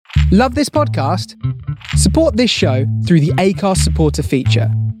Love this podcast? Support this show through the Acast supporter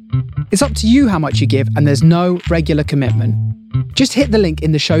feature. It's up to you how much you give, and there's no regular commitment. Just hit the link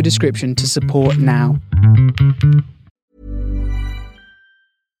in the show description to support now.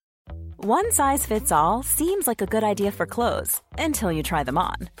 One size fits all seems like a good idea for clothes until you try them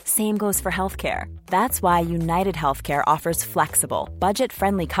on. Same goes for healthcare. That's why United Healthcare offers flexible,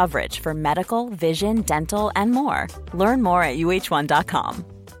 budget-friendly coverage for medical, vision, dental, and more. Learn more at uh1.com.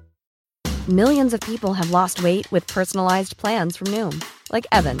 Millions of people have lost weight with personalized plans from Noom. Like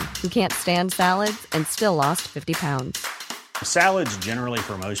Evan, who can't stand salads and still lost 50 pounds. Salads generally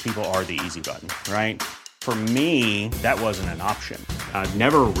for most people are the easy button, right? For me, that wasn't an option. I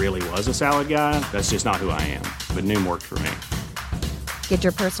never really was a salad guy. That's just not who I am. But Noom worked for me. Get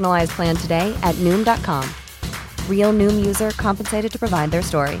your personalized plan today at Noom.com. Real Noom user compensated to provide their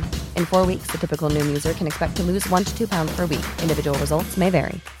story. In 4 weeks, the typical Noom user can expect to lose 1 to 2 pounds per week. Individual results may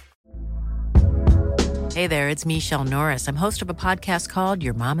vary. Hey there, it's Michelle Norris. I'm host of a podcast called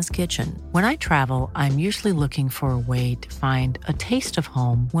Your Mama's Kitchen. When I travel, I'm usually looking for a way to find a taste of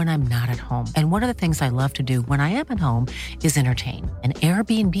home when I'm not at home. And one of the things I love to do when I am at home is entertain. And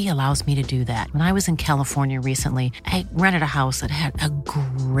Airbnb allows me to do that. When I was in California recently, I rented a house that had a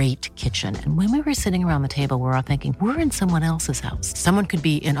great kitchen. And when we were sitting around the table, we were all thinking, we're in someone else's house. Someone could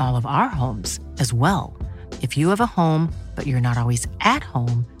be in all of our homes as well. If you have a home, but you're not always at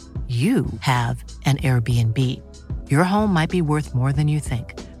home, you have an Airbnb. Your home might be worth more than you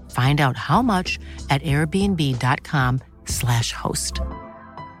think. Find out how much at airbnb.com/host.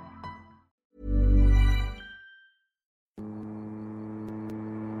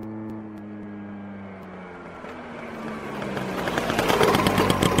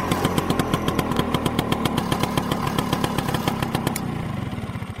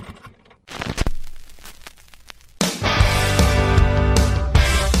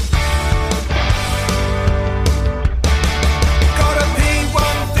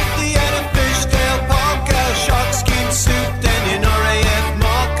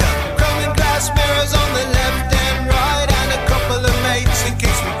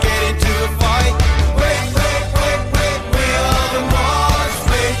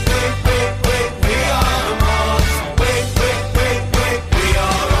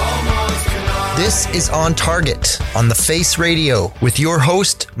 This is On Target on The Face Radio with your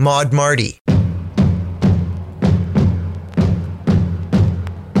host, Marty.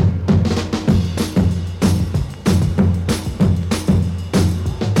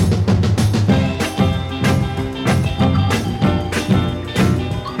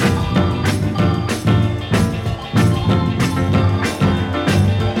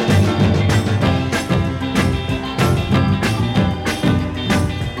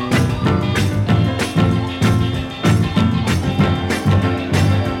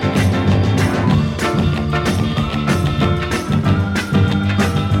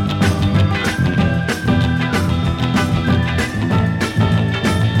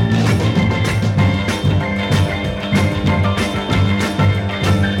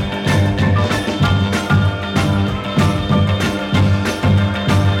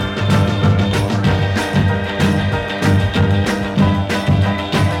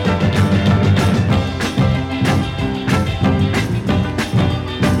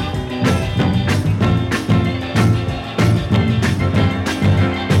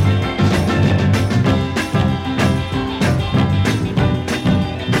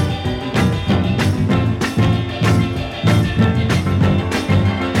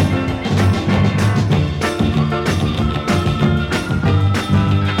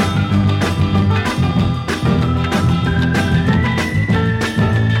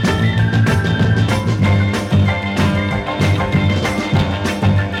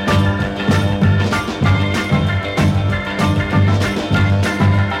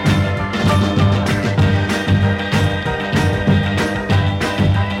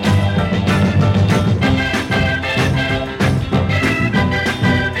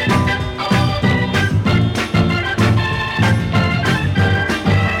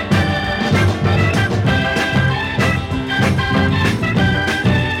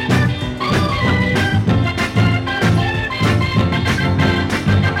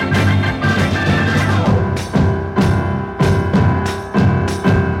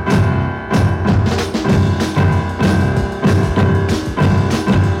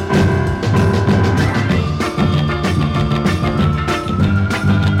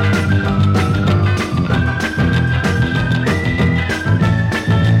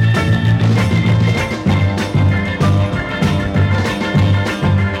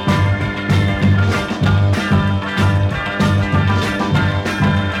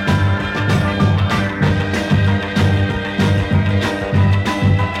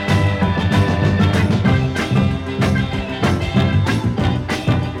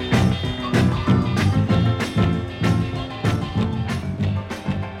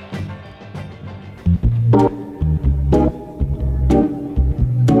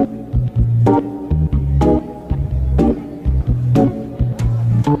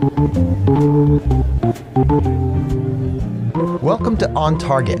 On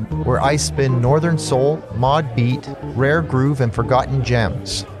Target, where I spin Northern Soul, Mod Beat, Rare Groove, and Forgotten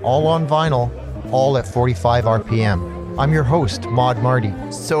Gems, all on vinyl, all at 45 RPM. I'm your host, Mod Marty.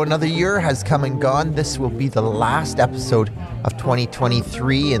 So another year has come and gone. This will be the last episode of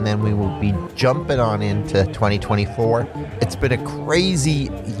 2023, and then we will be jumping on into 2024. It's been a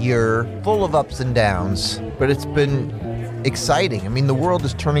crazy year, full of ups and downs, but it's been exciting. I mean, the world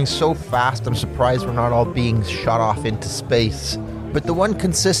is turning so fast, I'm surprised we're not all being shot off into space. But the one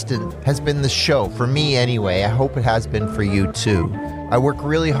consistent has been the show, for me anyway. I hope it has been for you too. I work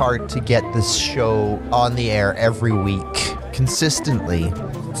really hard to get this show on the air every week, consistently,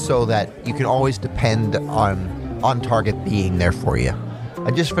 so that you can always depend on Target being there for you.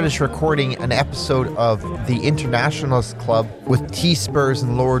 I just finished recording an episode of the Internationalist Club with T. Spurs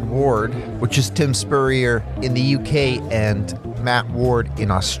and Lord Ward, which is Tim Spurrier in the UK and Matt Ward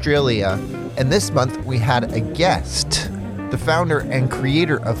in Australia. And this month we had a guest, the founder and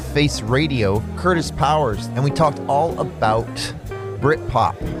creator of Face Radio, Curtis Powers, and we talked all about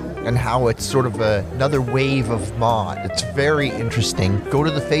Britpop and how it's sort of another wave of mod. It's very interesting. Go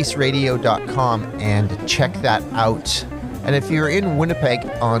to thefaceradio.com and check that out. And if you're in Winnipeg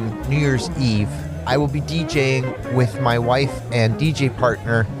on New Year's Eve, I will be DJing with my wife and DJ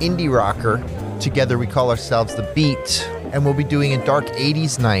partner, Indie Rocker. Together we call ourselves The Beat, and we'll be doing a dark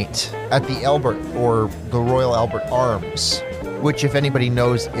 80s night at the Albert, or the Royal Albert Arms, which, if anybody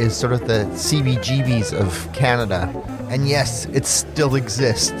knows, is sort of the CBGBs of Canada. And yes, it still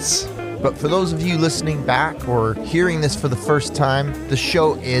exists. But for those of you listening back or hearing this for the first time, the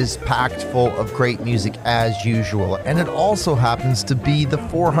show is packed full of great music as usual. And it also happens to be the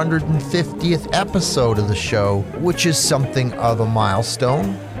 450th episode of the show, which is something of a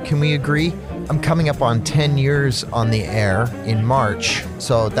milestone. Can we agree? I'm coming up on 10 years on the air in March,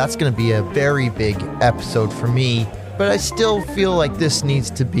 so that's going to be a very big episode for me. But I still feel like this needs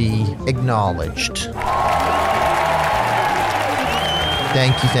to be acknowledged.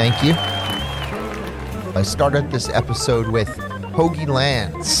 Thank you. I started this episode with Hoagie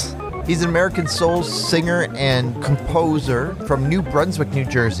Lance. He's an American soul singer and composer from New Brunswick, New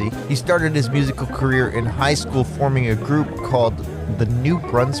Jersey. He started his musical career in high school forming a group called the New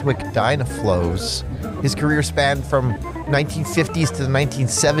Brunswick Dynaflows. His career spanned from 1950s to the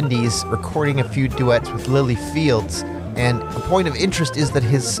 1970s, recording a few duets with Lily Fields. And a point of interest is that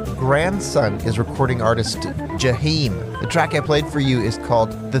his grandson is recording artist Jaheim. The track I played for you is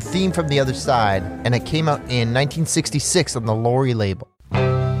called The Theme from the Other Side, and it came out in 1966 on the Lorry label.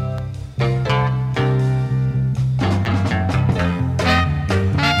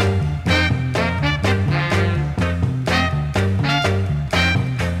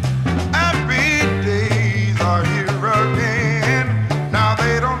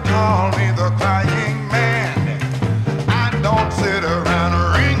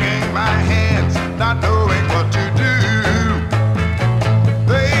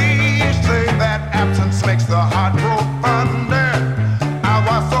 Makes the heart grow fonder. I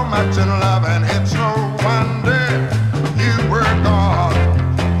was so much in love, and it's no wonder you were gone,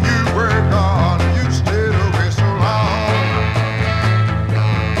 you stayed away so long.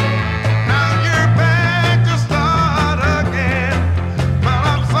 Now you're back to start again, but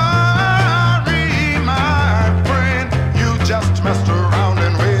I'm sorry, my friend, you just messed around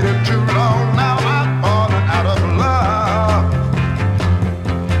and waited too long. Now I've fallen out of love.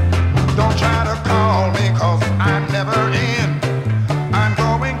 Don't try to call me, 'cause I'm never in. I'm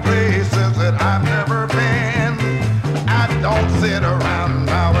going places that I've never been. I don't sit around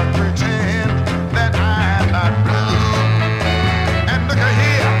now and pretend that I'm not blue. And look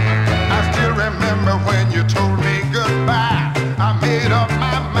here, I still remember when you told me goodbye. I made up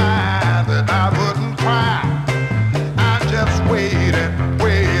my mind that I wouldn't cry. I just waited,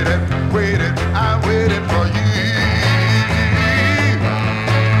 I waited for you.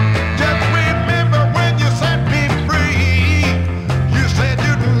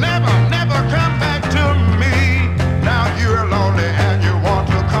 Never come back to me. Now you're lonely and you want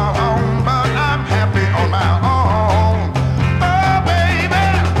to come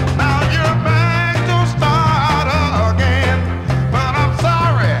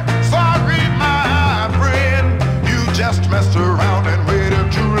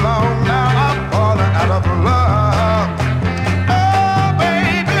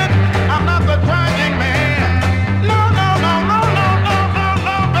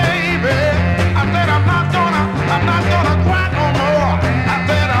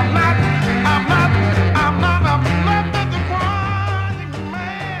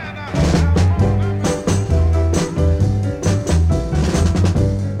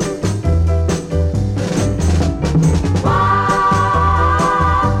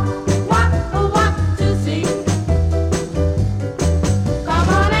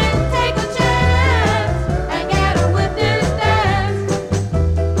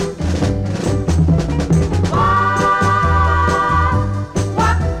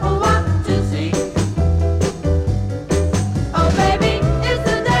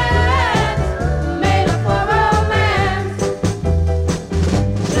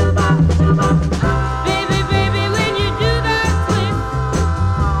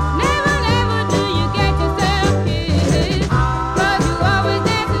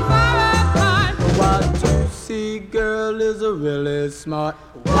really smart.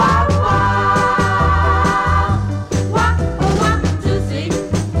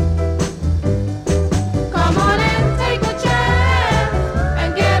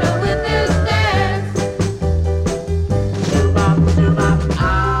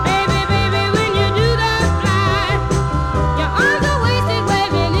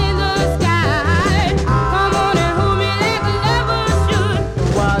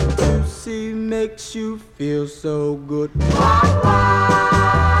 Makes you feel so good.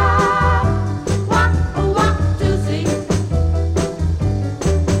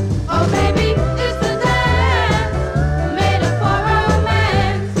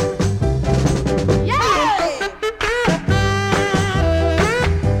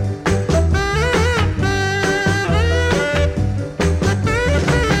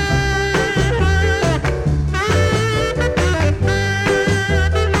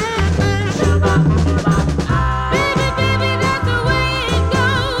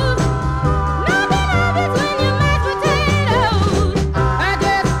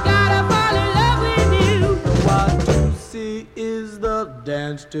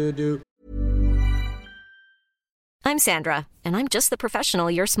 To do. I'm Sandra, and I'm just the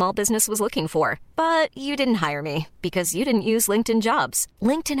professional your small business was looking for. But you didn't hire me because you didn't use LinkedIn Jobs.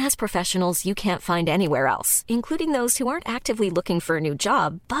 LinkedIn has professionals you can't find anywhere else, including those who aren't actively looking for a new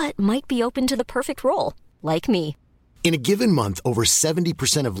job, but might be open to the perfect role, like me. In a given month, over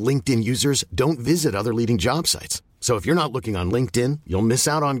 70% of LinkedIn users don't visit other leading job sites. So if you're not looking on LinkedIn, you'll miss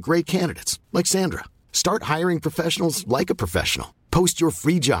out on great candidates, like Sandra. Start hiring professionals like a professional. Post your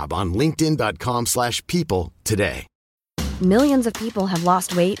free job on linkedin.com/people today. Millions of people have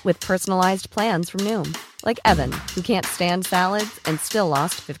lost weight with personalized plans from Noom. Like Evan, who can't stand salads and still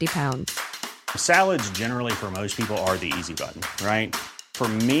lost 50 pounds. Salads generally for most people are the easy button, right? For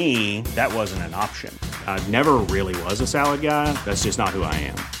me, that wasn't an option. I never really was a salad guy. That's just not who I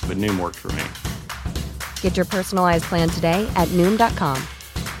am. But Noom worked for me. Get your personalized plan today at Noom.com.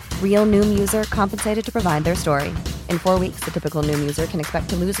 Real Noom user compensated to provide their story. In 4 weeks, the typical Noom user can expect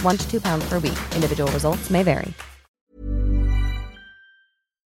to lose 1 to 2 pounds per week. Individual results may vary.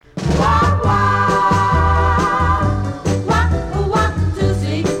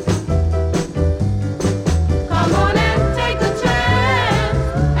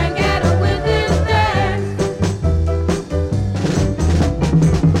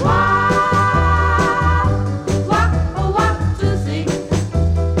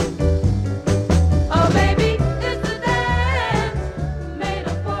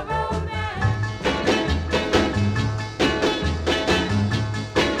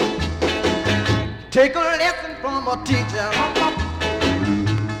 Take a lesson from a teacher.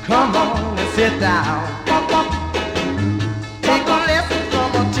 Come on and sit down. Take a lesson from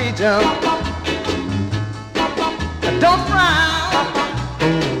a teacher. Don't frown.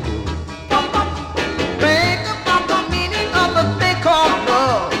 Think about the meaning of the thing called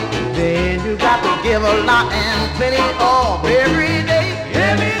love. Then you got to give a lot and plenty of every day.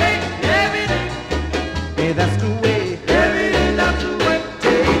 Every day, every day. Hey, that's the way. Every day, that's the way.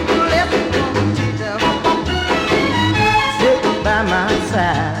 Take a lesson from a teacher. Sit by my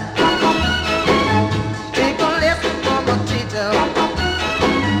side. Take a lesson from a teacher.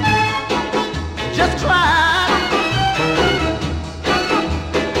 Just try.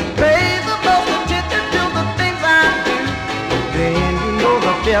 Pay the most attention to the things I do. Then you know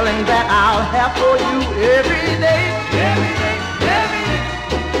the feeling that I'll have for you every day. Every day, every day.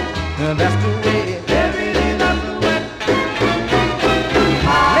 That's the way. Every day, that's the way.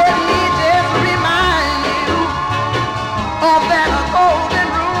 Let me just remind you of that golden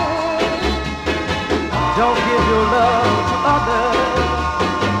rule. Don't give your love to others.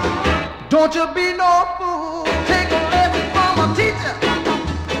 Don't you be no fool. Take a lesson from a teacher.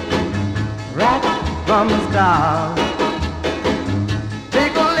 Right from the start.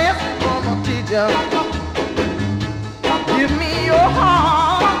 Take a lesson from a teacher. Give me your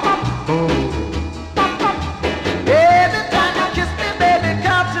heart. Every time you kiss me, baby,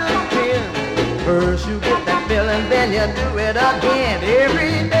 count to 10. First you get that feeling, then you do it again.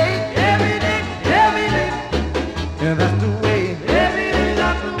 Every day, every day, every day. And that's the way. Every day,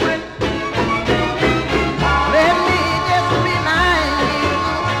 that's the way. Let me just remind you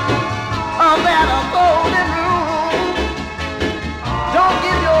of that golden rule. Don't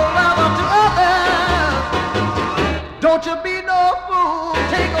give your love to others. Don't you be no fool.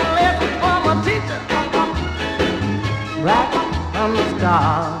 Take a lesson from a teacher. Right from the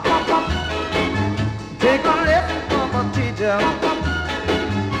start. Take a lesson from a teacher.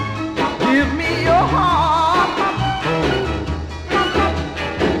 Give me your heart.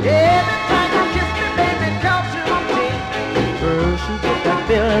 Every time you kiss me, baby, count to 10.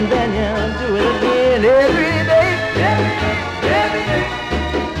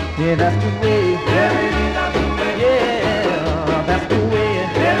 Yeah, that's the way. Yeah, that's the way. Yeah, that's the way.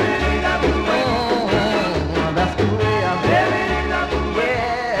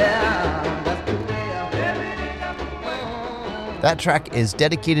 That track is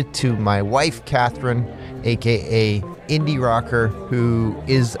dedicated to my wife, Catherine, aka indie rocker, who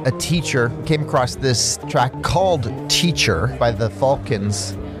is a teacher. Came across this track called Teacher by the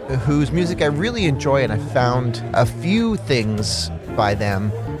Falcons, whose music I really enjoy, and I found a few things by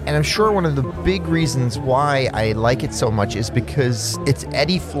them. And I'm sure one of the big reasons why I like it so much is because it's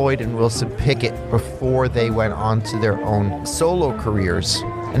Eddie Floyd and Wilson Pickett before they went on to their own solo careers.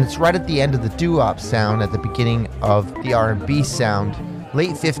 And it's right at the end of the doo-wop sound, at the beginning of the R&B sound,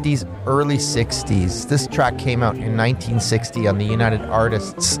 late 50s, early 60s. This track came out in 1960 on the United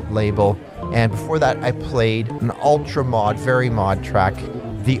Artists label. And before that, I played an ultra mod, very mod track,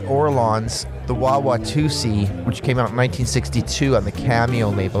 The Orlons, the Wah-Wah-Tusi, which came out in 1962 on the Cameo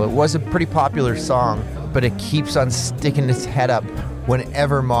label. It was a pretty popular song, but it keeps on sticking its head up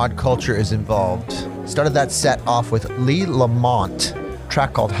whenever mod culture is involved. Started that set off with Lee Lamont,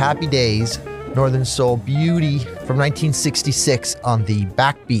 track called Happy Days, Northern Soul Beauty from 1966 on the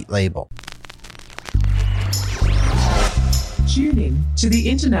Backbeat label. Tune in to the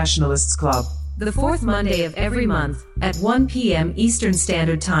Internationalists Club. The fourth Monday of every month at 1 p.m. Eastern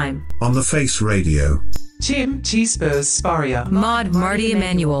Standard Time. On the Face Radio. Tim T. Spurs Sparia. Mod Marty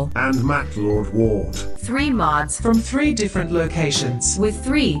Emanuel. And Matt Lord Ward. 3 mods. From 3 different locations. With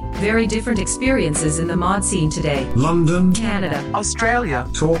 3 very different experiences in the mod scene today. London. Canada. Australia.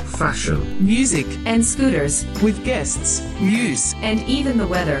 Talk fashion. Music. And scooters. With guests, news. And even the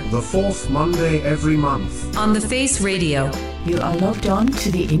weather. The fourth Monday every month. On the Face Radio. You are logged on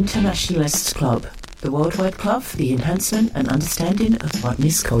to the Internationalists Club, the worldwide club for the enhancement and understanding of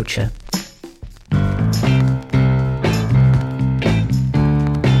modernist culture.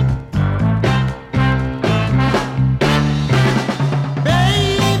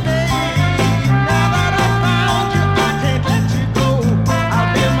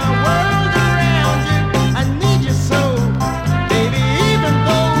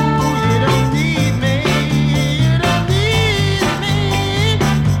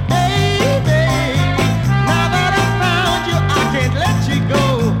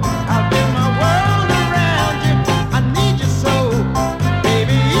 I've been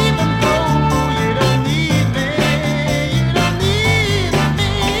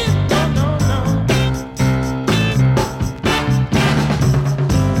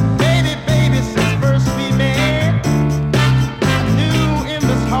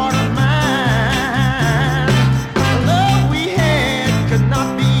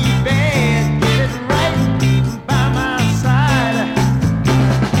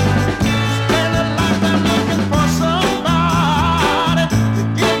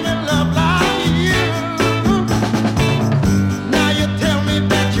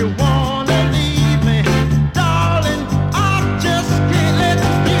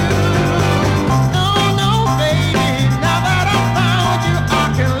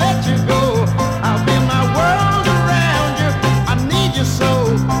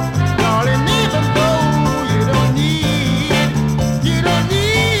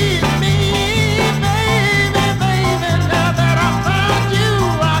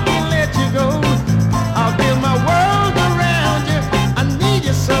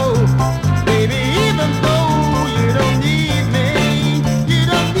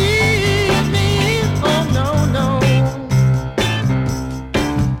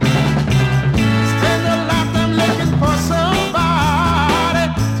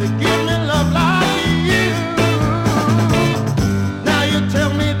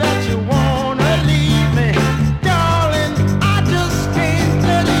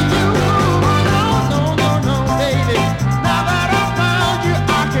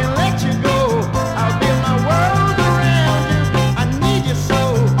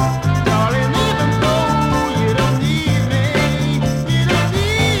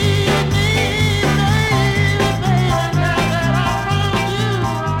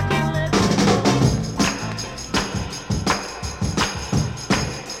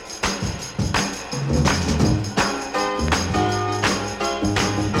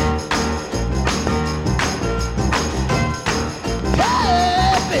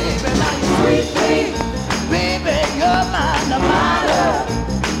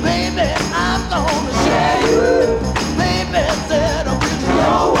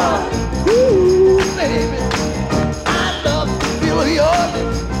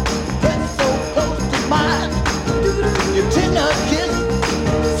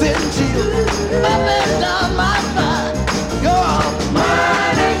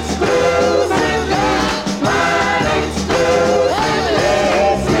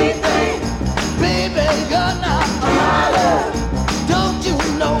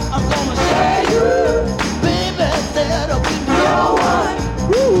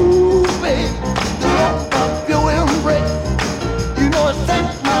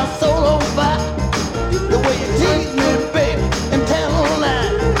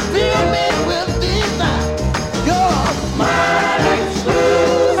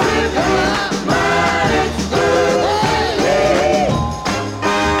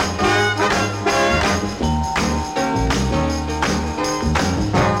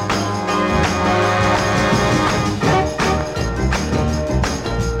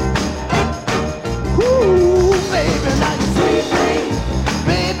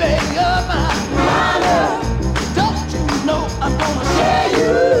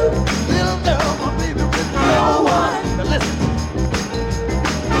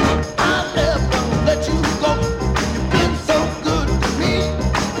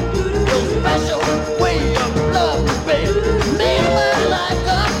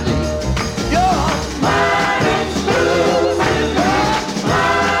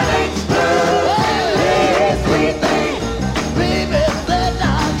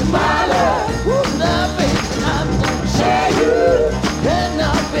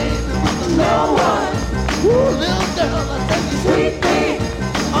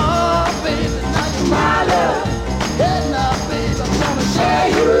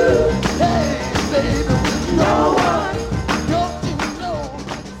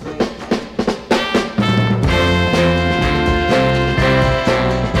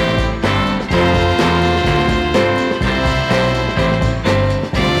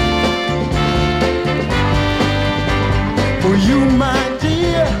you, my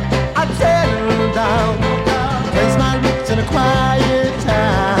dear, I tear you down. Place my roots in a quiet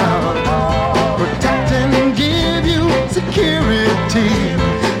town. Protect and give you security.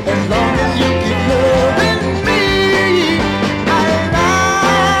 As long as you keep loving me.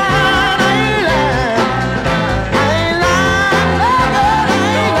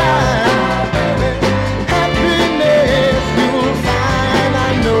 Happiness you'll find, I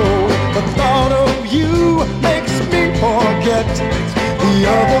know. The thought of you makes me forget the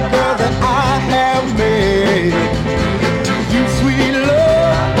other girl that I have made. To you, sweet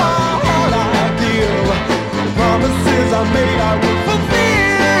love, my heart I give. Promises I made I will fulfill.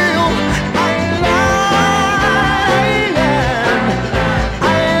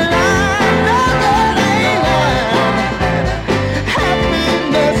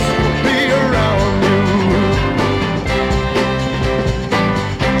 Happiness be around you.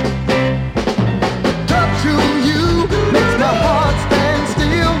 Talk to you makes my heart stand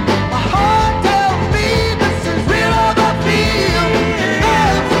still. My heart tells me this is real love I feel.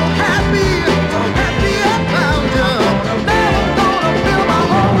 I'm so happy I found you. Never gonna feel my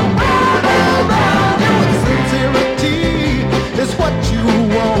whole world around you. Sincerity is what you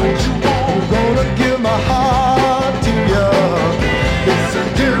want. I'm gonna give my heart to you.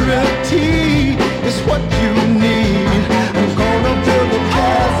 Security is what you need. I'm gonna build a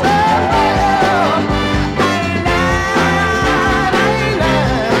castle.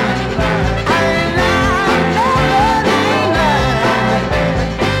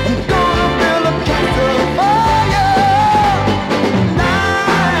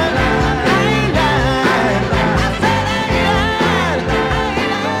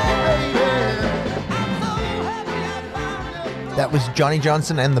 That was Johnny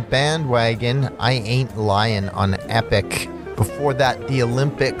Johnson and the Bandwagon, I Ain't Lying on Epic. Before that, The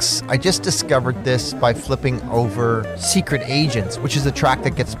Olympics. I just discovered this by flipping over Secret Agents, which is a track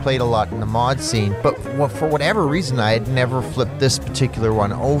that gets played a lot in the mod scene. But for whatever reason, I had never flipped this particular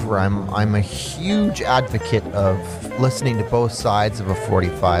one over. I'm a huge advocate of listening to both sides of a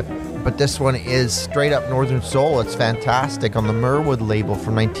 45. But this one is straight up Northern Soul. It's fantastic. On the Merwood label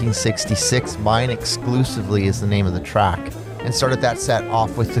from 1966, Mine Exclusively is the name of the track. And started that set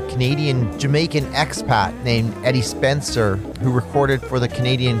off with the Canadian-Jamaican expat named Eddie Spencer, who recorded for the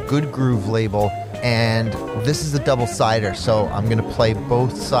Canadian Good Groove label. And this is a double-sider, so I'm going to play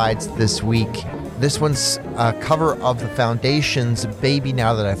both sides this week. This one's a cover of the Foundation's Baby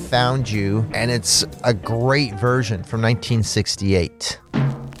Now That I've Found You, and it's a great version from 1968.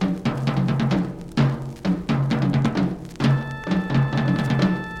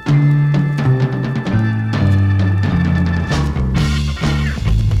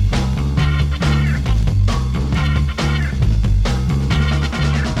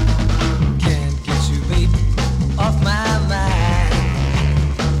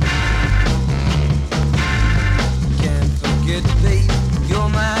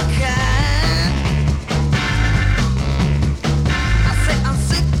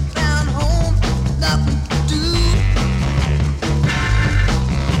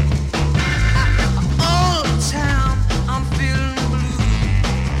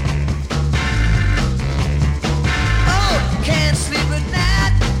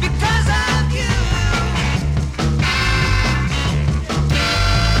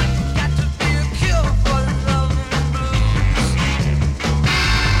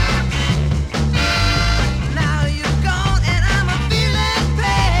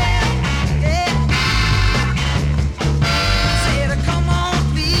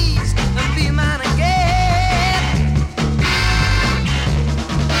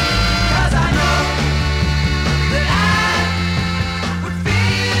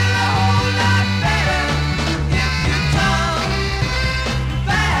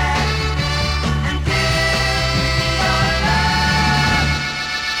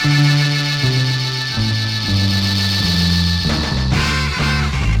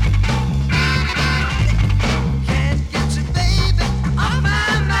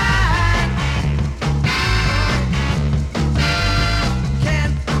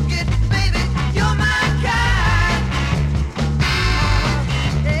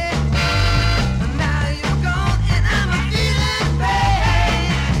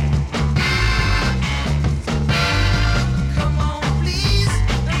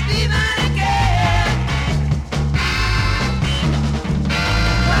 Be my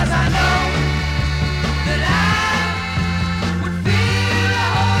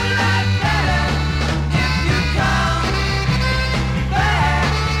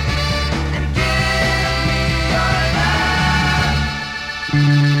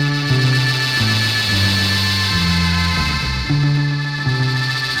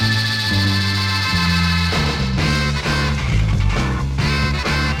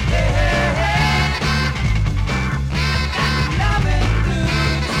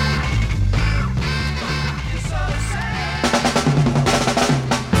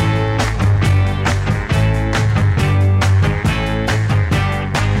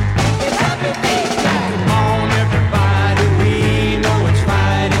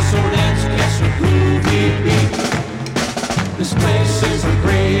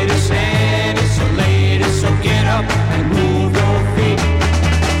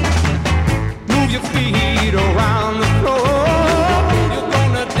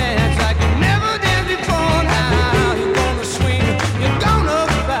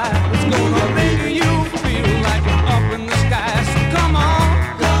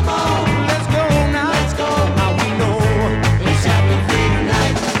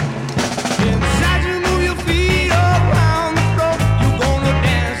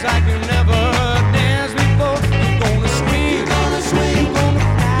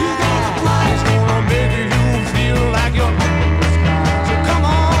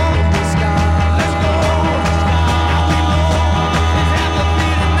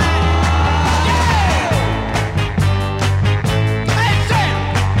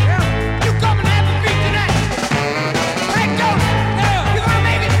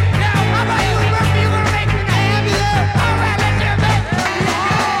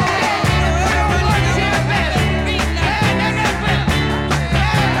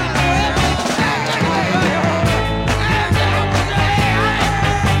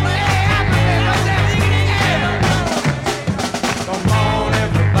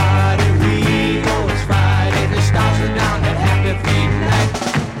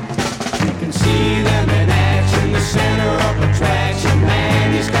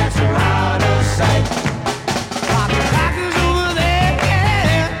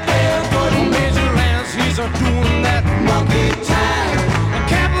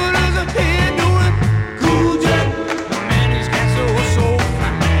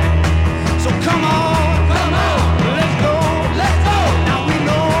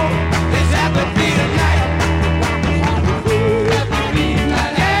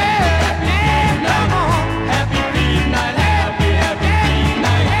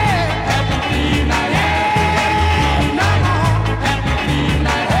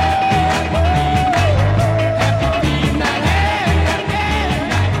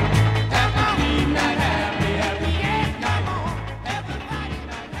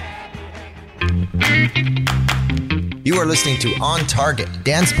You are listening to On Target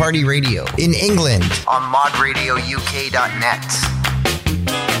Dance Party Radio in England on modradiouk.net.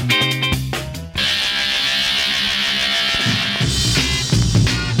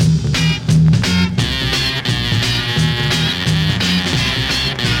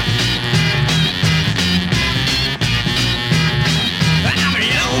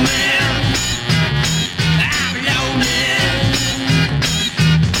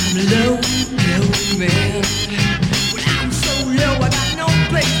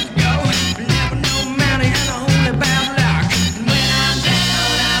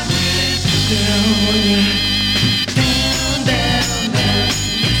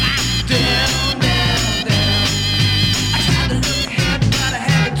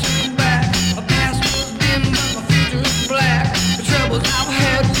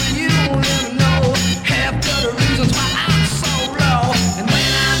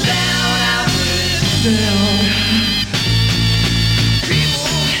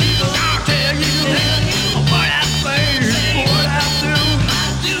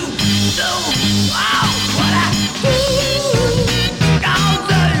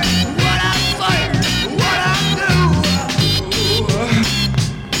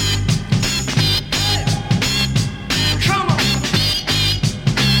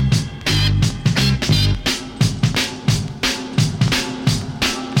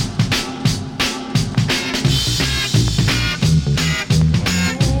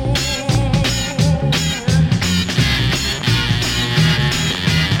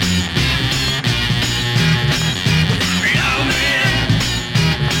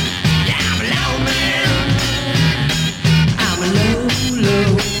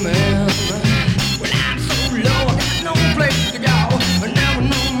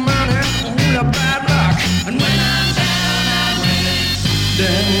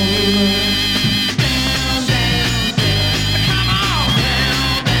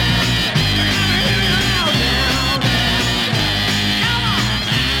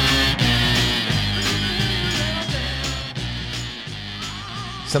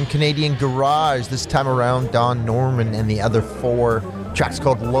 Some Canadian garage, this time around Don Norman and the other four. Track's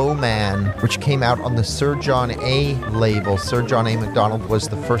called Low Man, which came out on the Sir John A. label. Sir John A. Macdonald was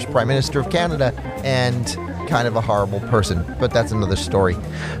the first Prime Minister of Canada and kind of a horrible person, but that's another story.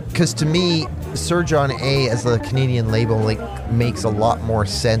 Because to me, Sir John A. as a Canadian label makes a lot more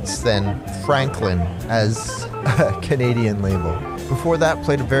sense than Franklin as a Canadian label. Before that,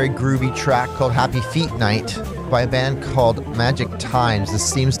 played a very groovy track called Happy Feet Night by a band called Magic Times. This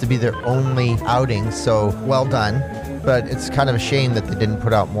seems to be their only outing, so well done. But it's kind of a shame that they didn't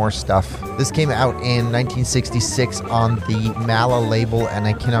put out more stuff. This came out in 1966 on the Mala label, and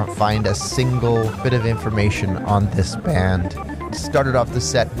I cannot find a single bit of information on this band. Started off the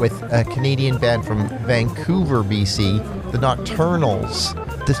set with a Canadian band from Vancouver, BC, the Nocturnals.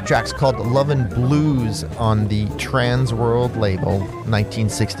 This track's called Love and Blues on the Trans World label,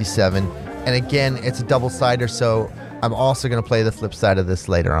 1967. And again, it's a double-sider, so I'm also going to play the flip side of this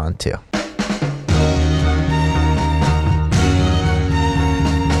later on, too.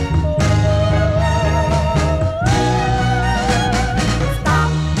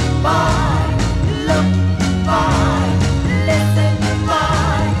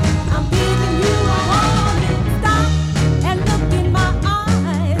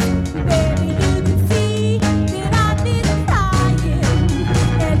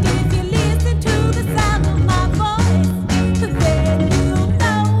 Then you'll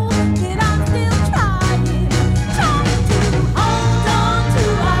know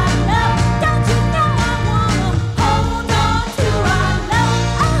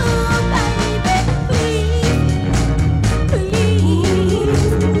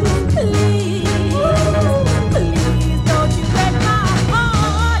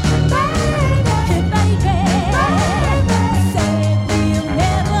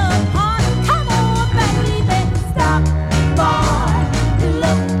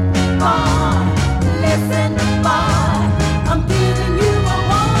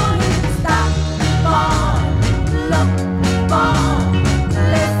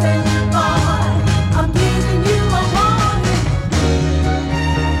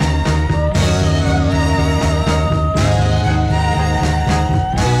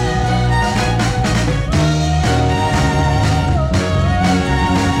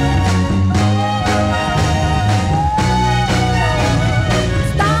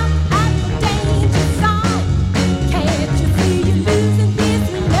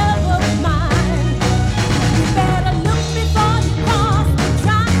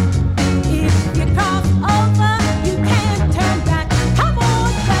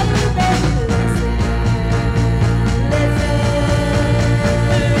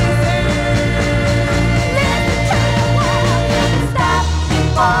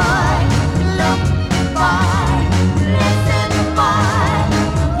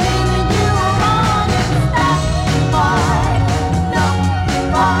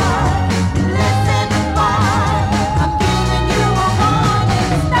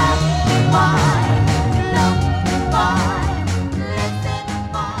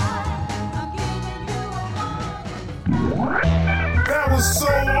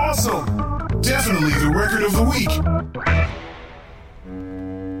Record of the Week.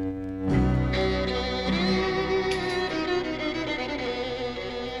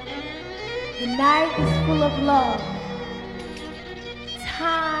 The night is full of love.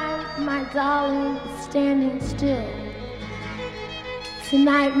 Time, my darling, is standing still.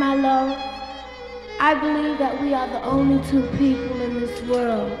 Tonight, my love, I believe that we are the only two people in this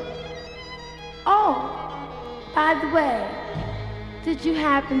world. Oh, by the way, did you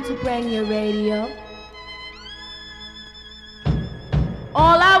happen to bring your radio?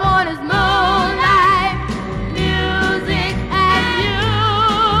 All I want is moonlight, music, and you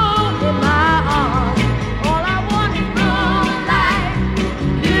in my arms. All I want is moonlight,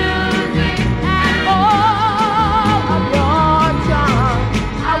 music, and all of your charms.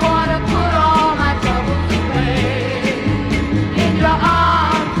 I wanna put all my troubles away in your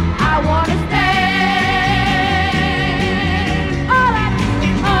arms. I wanna stay. All I need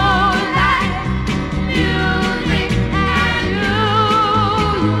is moonlight, music, and you,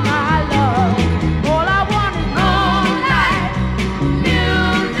 my love. All I want is moonlight,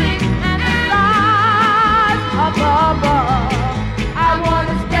 music, and the stars up above. I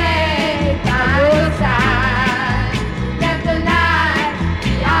wanna stay by your side. Let the night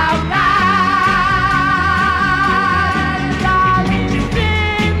be our guide. Darling,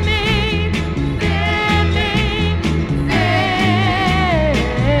 send me,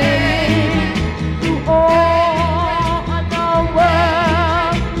 to all the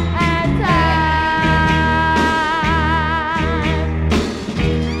world and time.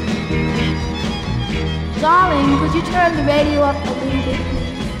 Darling, could you turn the radio up a little bit,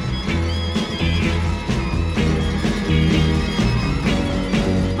 please?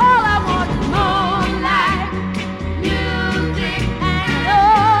 All I want is moonlight, music, and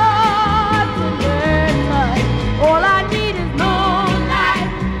your tender touch. All I need is moonlight,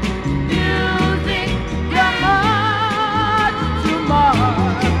 music, your much too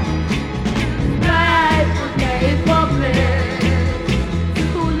much. Night was made for bliss.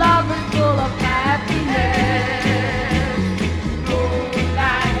 Who love is full of happiness.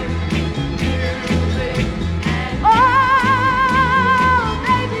 Moonlight, music, and oh,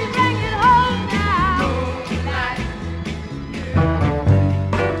 baby, bring it home now. Moonlight.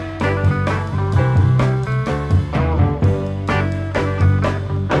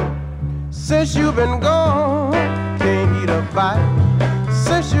 Since you've been gone, can't eat a bite.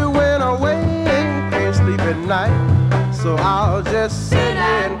 Since you went away, can't sleep at night. So I'll just sit here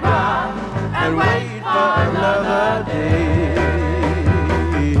and cry and wait for another day.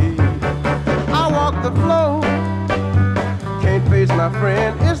 I walk the floor, can't face my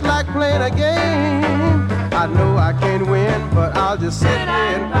friend. It's like playing a game. I know I can't win, but I'll just sit here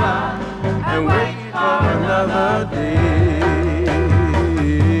and cry and wait for another day.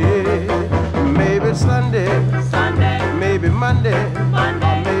 Maybe Sunday, maybe Monday, or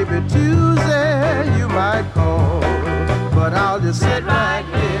maybe Tuesday you might call. But I'll just sit right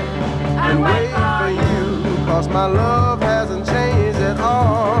here and wait for you, 'cause my love hasn't changed at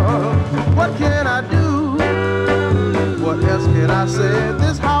all. What can I do? What else can I say?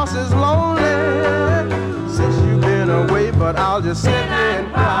 This house is lonely since you've been away, but I'll just sit here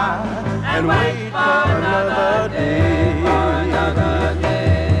and cry and wait for another day.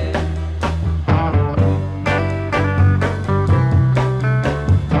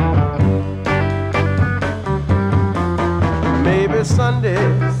 Maybe Sunday,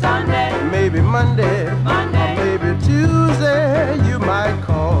 maybe Monday, or maybe Tuesday you might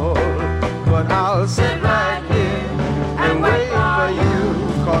call. But I'll sit right here and wait for you,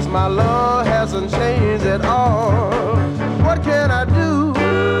 'cause my love hasn't changed at all. What can I do?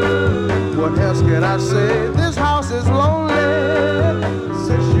 What else can I say? This house is lonely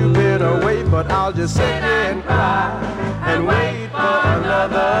since you've been away, but I'll just sit here and cry and wait for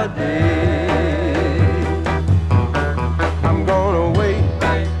another day. I'm gonna wait.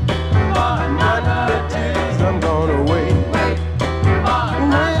 Monday, Tuesday, I'm gonna wait.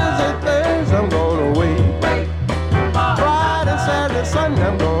 Wednesday, Thursday, I'm gonna wait. Friday, Saturday, Sunday,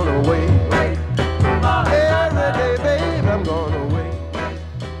 I'm gonna wait. Every day, babe, I'm gonna wait.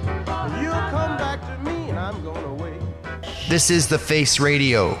 You'll come back to me and I'm gonna wait. This is The Face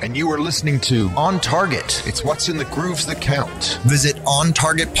Radio, and you are listening to On Target. It's what's in the grooves that count. Visit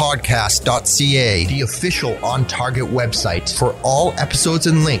ontargetpodcast.ca, the official On Target website, for all episodes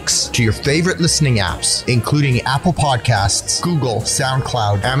and links to your favorite listening apps, including Apple Podcasts, Google,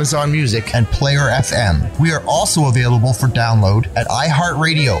 SoundCloud, Amazon Music, and Player FM. We are also available for download at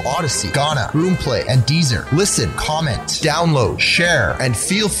iHeartRadio, Odyssey, Ghana, Roomplay, and Deezer. Listen, comment, download, share, and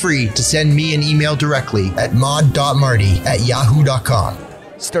feel free to send me an email directly at mod.marty@yahoo.com.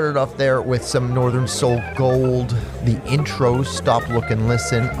 Started off there with some Northern Soul Gold. The intro, Stop, Look and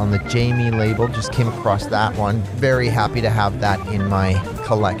Listen, on the Jamie label. Just came across that one. Very happy to have that in my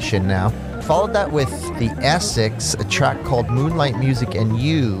collection now. Followed that with the Essex, a track called Moonlight Music and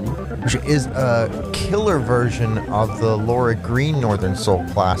You, which is a killer version of the Laura Green Northern Soul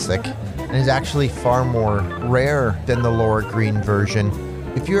classic, and is actually far more rare than the Laura Green version.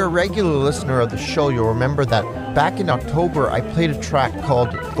 If you're a regular listener of the show, you'll remember that back in October, I played a track called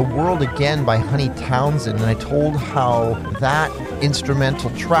The World Again by Honey Townsend, and I told how that instrumental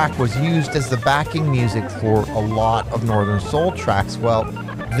track was used as the backing music for a lot of Northern Soul tracks. Well,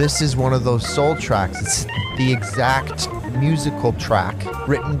 this is one of those soul tracks. It's the exact musical track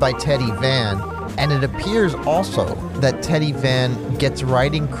written by Teddy Van, and it appears also that Teddy Van gets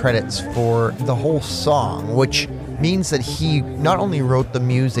writing credits for the whole song, which means that he not only wrote the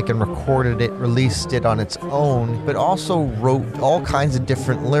music and recorded it, released it on its own, but also wrote all kinds of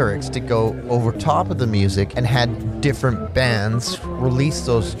different lyrics to go over top of the music and had different bands release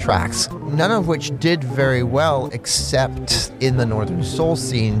those tracks, none of which did very well except in the Northern Soul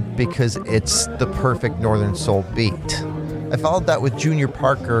scene because it's the perfect Northern Soul beat. I followed that with Junior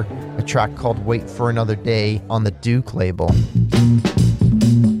Parker, a track called Wait for Another Day on the Duke label.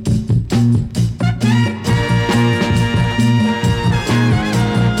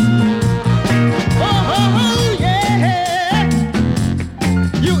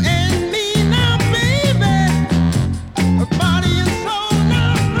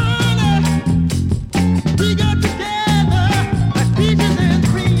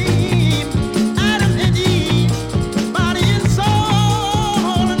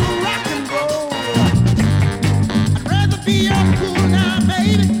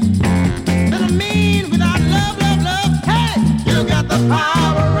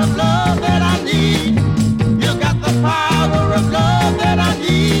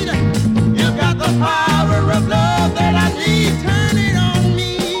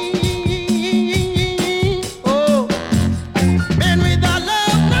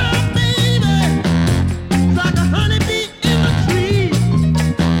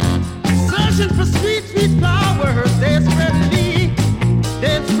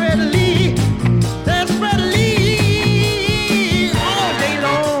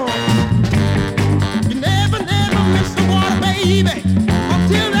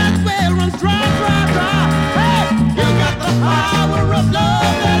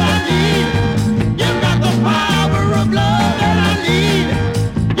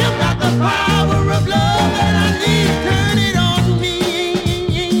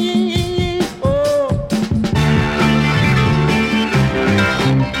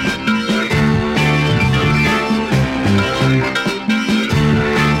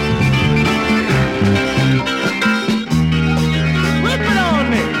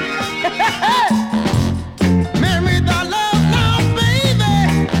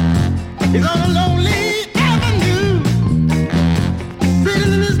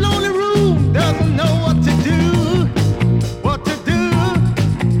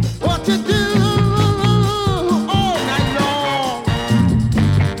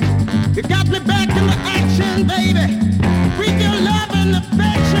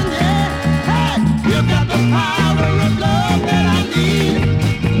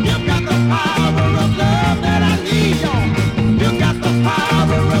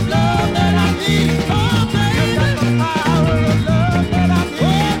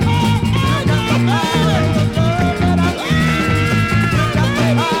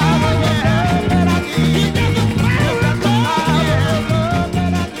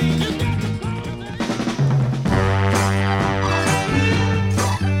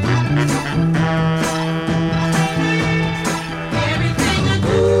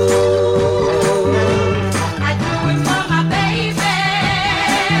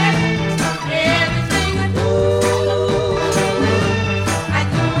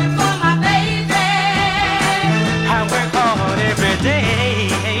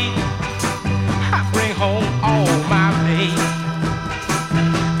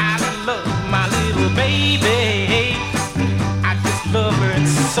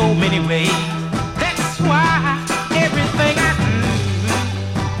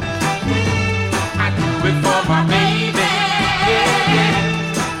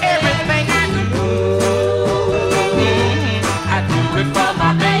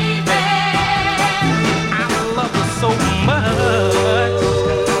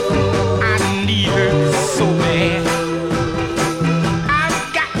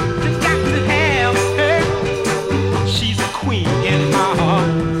 Queen in my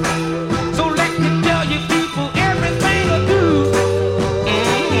heart. So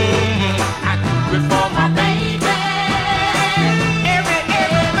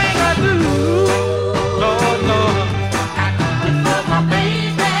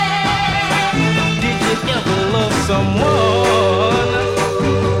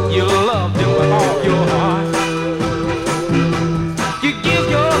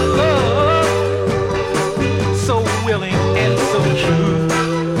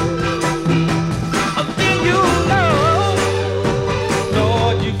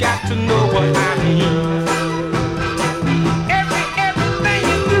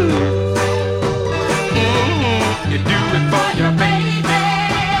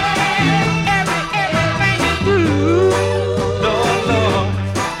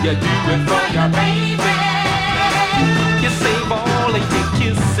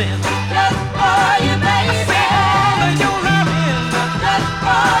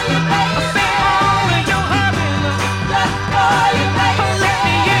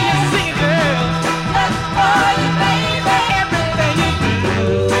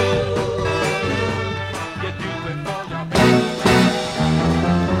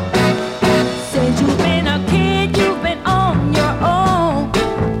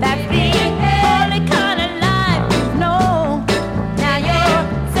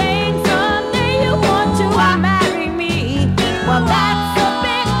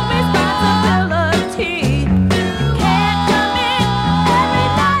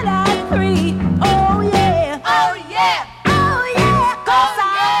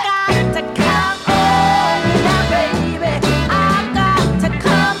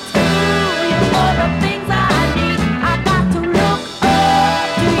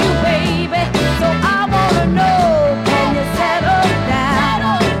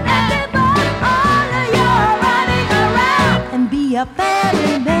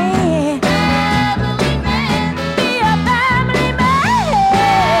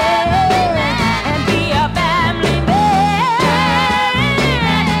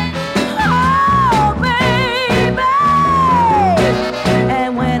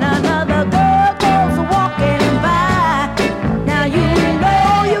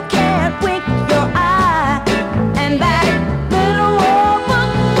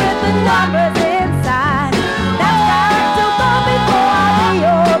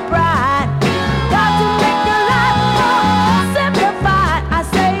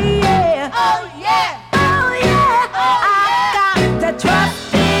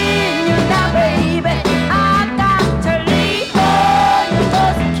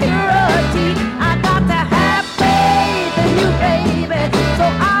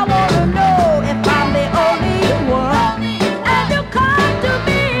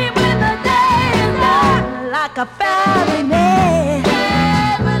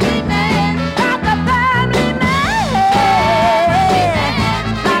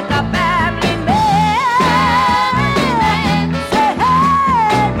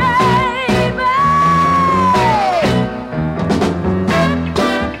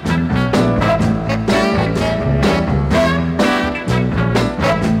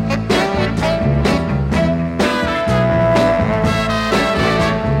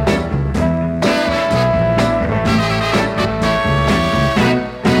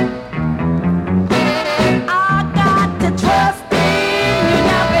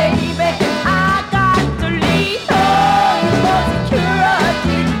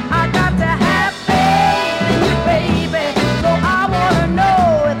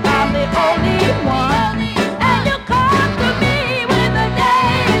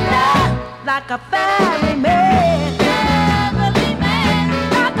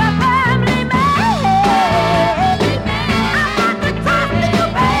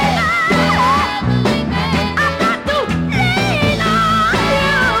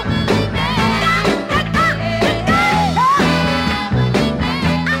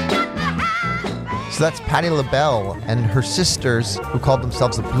So that's Patti LaBelle and her sisters, who called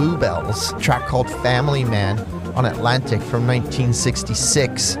themselves the Bluebells, a track called Family Man on Atlantic from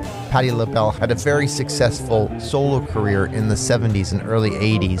 1966. Patti LaBelle had a very successful solo career in the 70s and early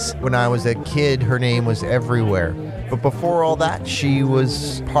 80s. When I was a kid, her name was everywhere. But before all that, she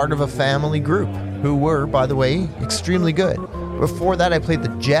was part of a family group who were, by the way, extremely good. Before that, I played the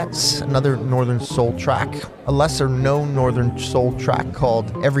Jets, another Northern Soul track, a lesser-known Northern Soul track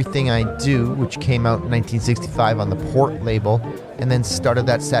called Everything I Do, which came out in 1965 on the Port label, and then started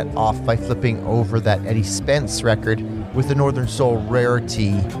that set off by flipping over that Eddie Spence record with a Northern Soul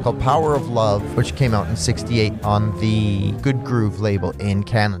rarity called Power of Love, which came out in 68 on the Good Groove label in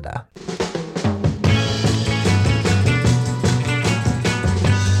Canada.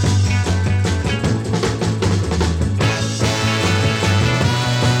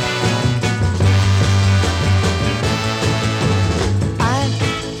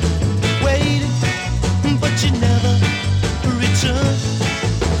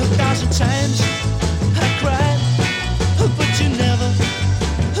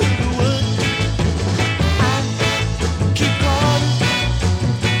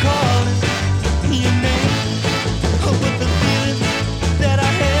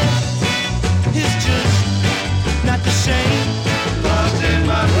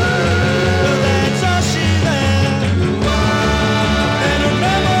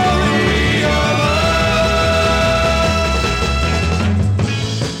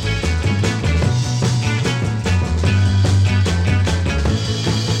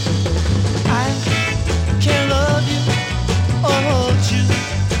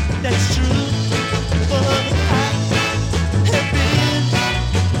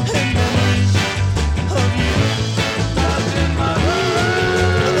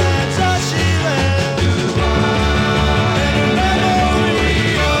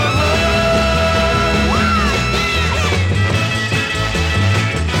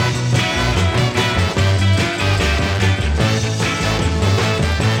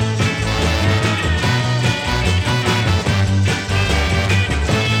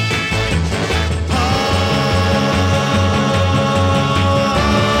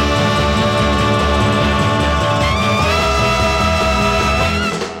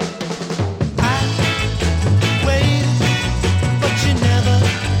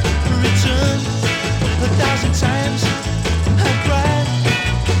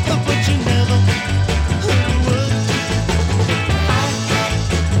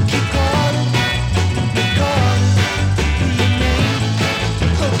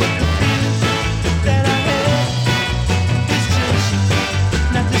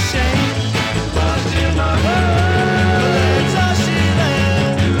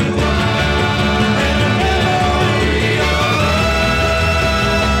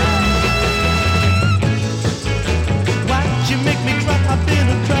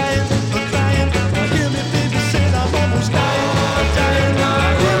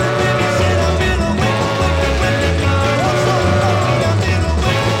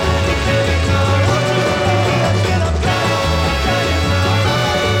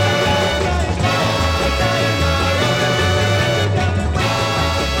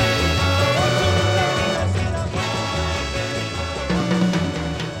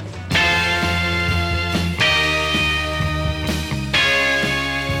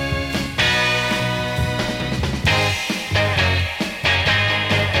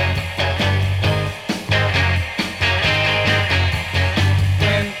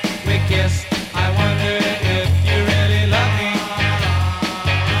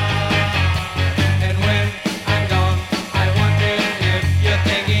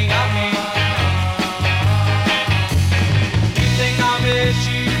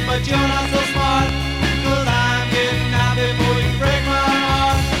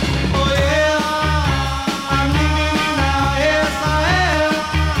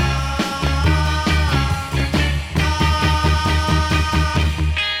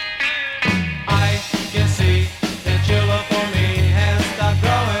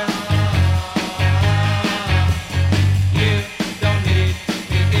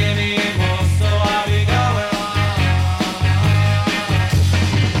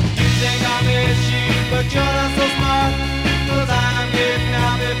 Think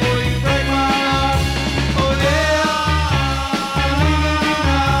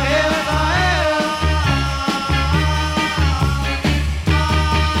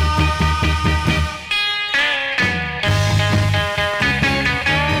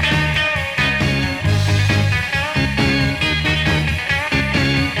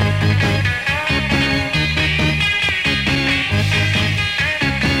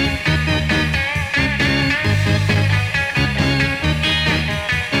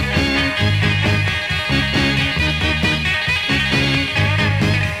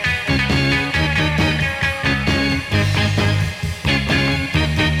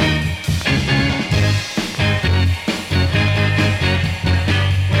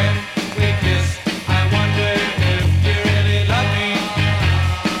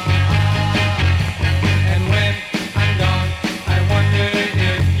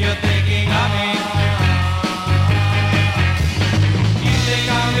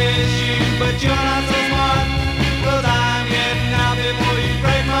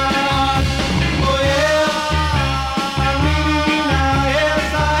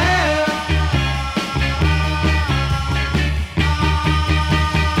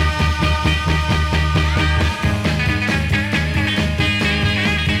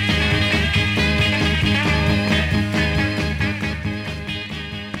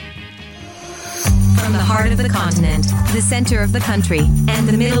From the heart of the continent, the center of the country, and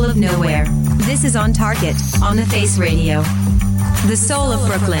the middle of nowhere, this is On Target on the Face Radio. The soul of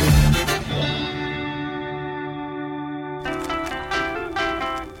Brooklyn.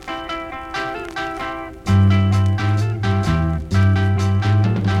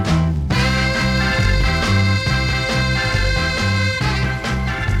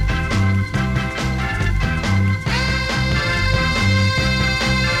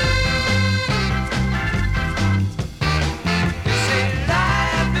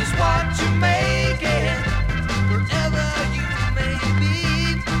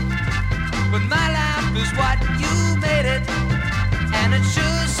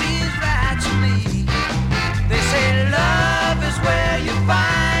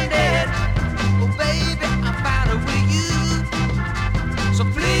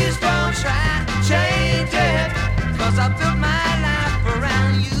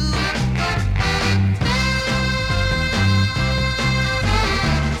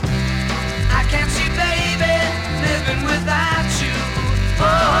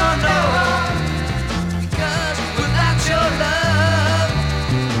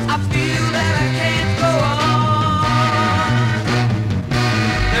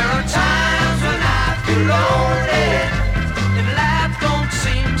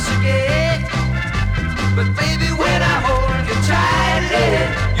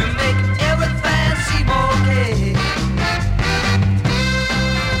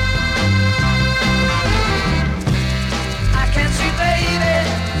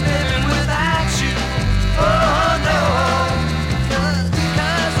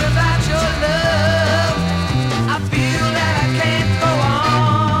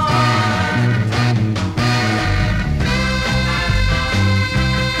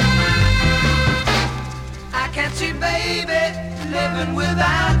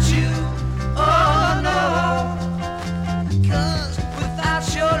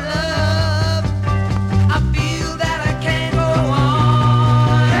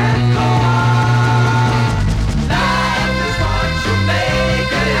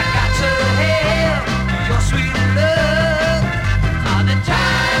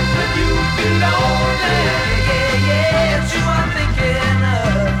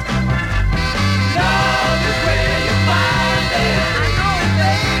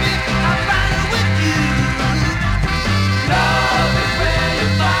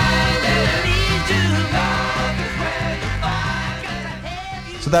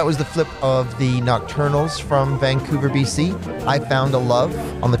 That was the flip of the Nocturnals from Vancouver, BC. I Found a Love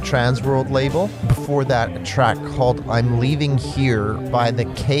on the Transworld label. Before that, a track called I'm Leaving Here by the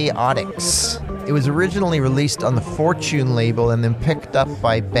Chaotix. It was originally released on the Fortune label and then picked up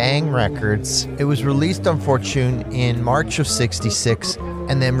by Bang Records. It was released on Fortune in March of '66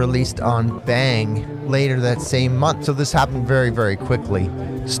 and then released on Bang later that same month. So this happened very, very quickly.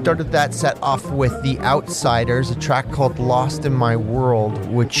 Started that set off with The Outsiders, a track called Lost in My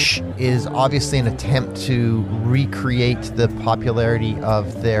World, which is obviously an attempt to recreate the popularity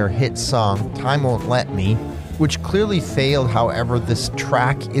of their hit song, Time Won't Let Me, which clearly failed. However, this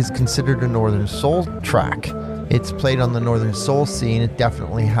track is considered a Northern Soul track. It's played on the Northern Soul scene. It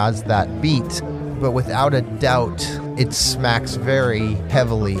definitely has that beat, but without a doubt, it smacks very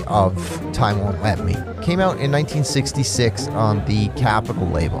heavily of Time Won't Let Me. Came out in 1966 on the Capitol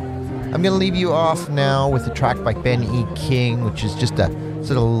label. I'm going to leave you off now with a track by Ben E. King, which is just a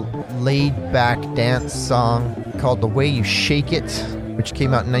sort of laid-back dance song called The Way You Shake It, which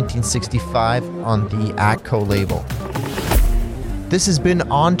came out in 1965 on the Atco label. This has been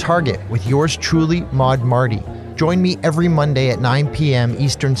On Target with yours truly, Maud Marty. Join me every Monday at 9 p.m.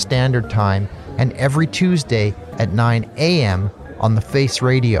 Eastern Standard Time and every Tuesday at 9 a.m. on The Face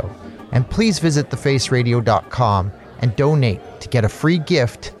Radio. And please visit thefaceradio.com and donate to get a free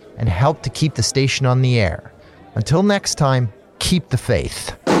gift and help to keep the station on the air. Until next time, keep the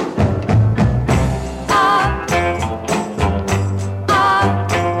faith.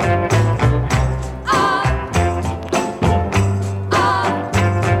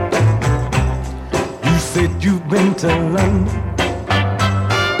 You said you've been to London,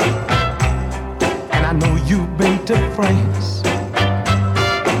 and I know you've been to France.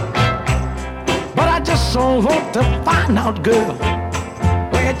 So want to find out, girl,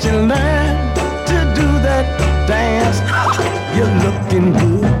 where'd you learn to do that dance? You're looking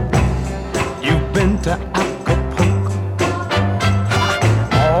good. You've been to Acapulco,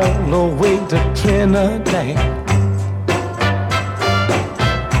 all the way to Trinidad.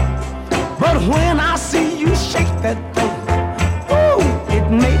 But when I see you shake that thing, ooh, it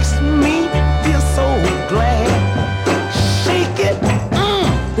makes me feel so glad. Shake it,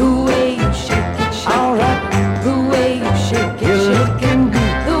 the way you shake it, shake it.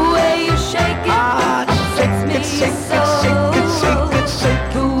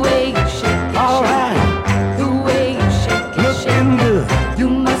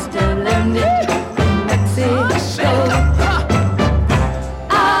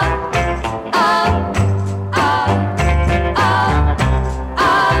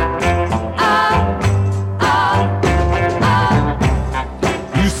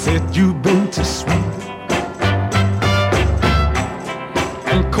 said you've been to Sweden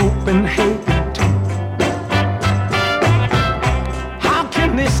and Copenhagen too. How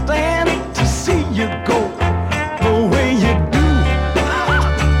can they stand to see you go the way you do,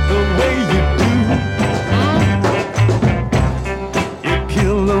 the way you do? You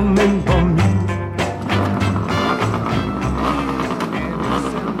kill them in Bermuda.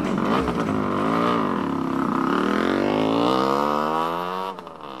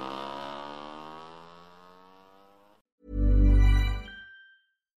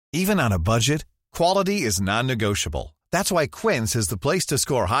 Even on a budget, quality is non-negotiable. That's why Quince is the place to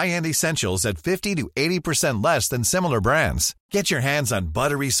score high-end essentials at 50 to 80% less than similar brands. Get your hands on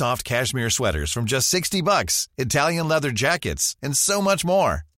buttery soft cashmere sweaters from just $60, Italian leather jackets, and so much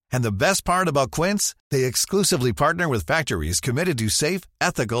more. And the best part about Quince, they exclusively partner with factories committed to safe,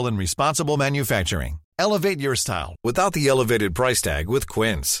 ethical, and responsible manufacturing. Elevate your style without the elevated price tag with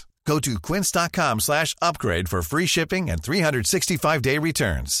Quince. Go to quince.com/upgrade for free shipping and 365-day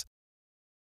returns.